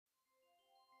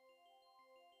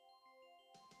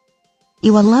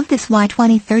You will love this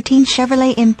Y2013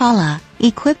 Chevrolet Impala,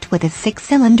 equipped with a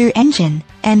 6-cylinder engine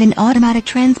and an automatic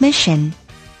transmission.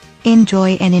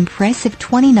 Enjoy an impressive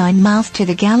 29 miles to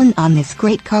the gallon on this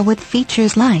great car with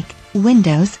features like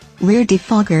windows, rear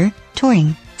defogger,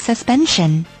 touring,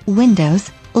 suspension,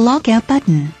 windows, lockout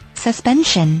button,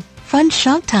 suspension, front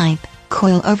shock type,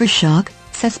 coil-over shock,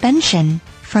 suspension,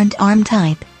 front arm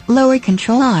type, lower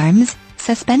control arms,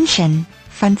 suspension,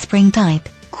 front spring type,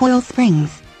 coil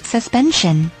springs,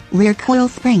 suspension, rear coil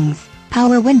springs,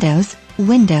 power windows,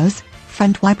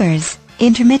 front wipers,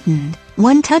 intermittent,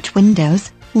 one-touch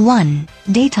windows, 1,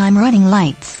 daytime running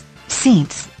lights,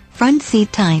 seats, front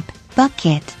seat type,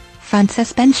 bucket, front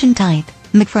suspension type,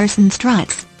 McPherson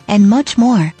struts, and much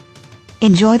more.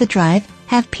 Enjoy the drive,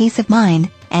 have peace of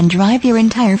mind, and drive your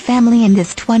entire family in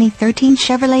this 2013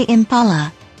 Chevrolet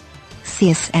Impala.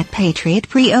 See us at Patriot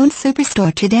Pre-Owned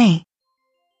Superstore today.